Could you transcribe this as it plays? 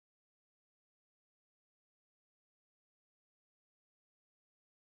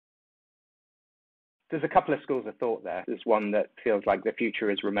There's a couple of schools of thought there. There's one that feels like the future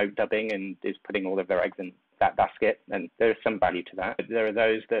is remote dubbing and is putting all of their eggs in that basket, and there's some value to that. But there are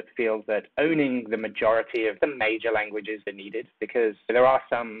those that feel that owning the majority of the major languages are needed, because there are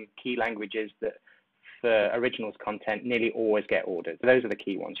some key languages that for originals content nearly always get ordered. Those are the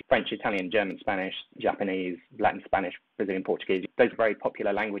key ones: French, Italian, German, Spanish, Japanese, Latin, Spanish, Brazilian, Portuguese. Those are very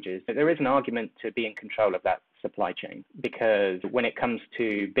popular languages. There is an argument to be in control of that supply chain, because when it comes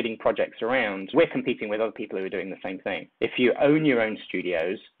to bidding projects around, we're competing with other people who are doing the same thing. If you own your own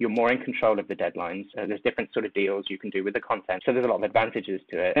studios, you're more in control of the deadlines. There's different sort of deals you can do with the content. So there's a lot of advantages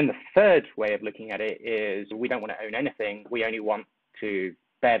to it. And the third way of looking at it is we don't want to own anything. We only want to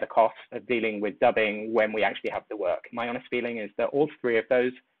bear the cost of dealing with dubbing when we actually have the work. My honest feeling is that all three of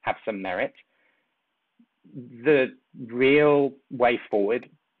those have some merit. The real way forward,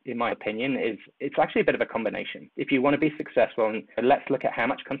 in my opinion, is it's actually a bit of a combination. If you want to be successful, and let's look at how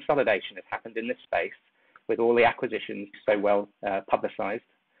much consolidation has happened in this space with all the acquisitions so well publicized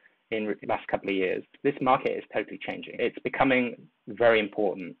in the last couple of years. This market is totally changing. It's becoming very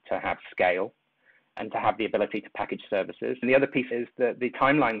important to have scale and to have the ability to package services. And the other piece is that the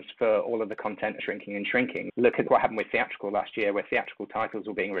timelines for all of the content are shrinking and shrinking. Look at what happened with theatrical last year, where theatrical titles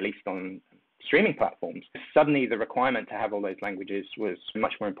were being released on streaming platforms. Suddenly the requirement to have all those languages was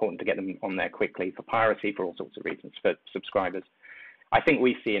much more important to get them on there quickly, for piracy, for all sorts of reasons, for subscribers. I think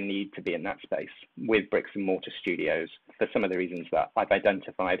we see a need to be in that space with bricks and mortar studios for some of the reasons that I've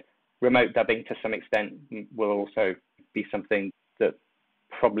identified. Remote dubbing to some extent will also be something that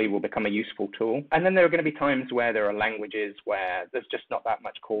probably will become a useful tool. And then there are going to be times where there are languages where there's just not that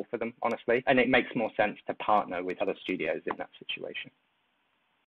much call for them, honestly, and it makes more sense to partner with other studios in that situation.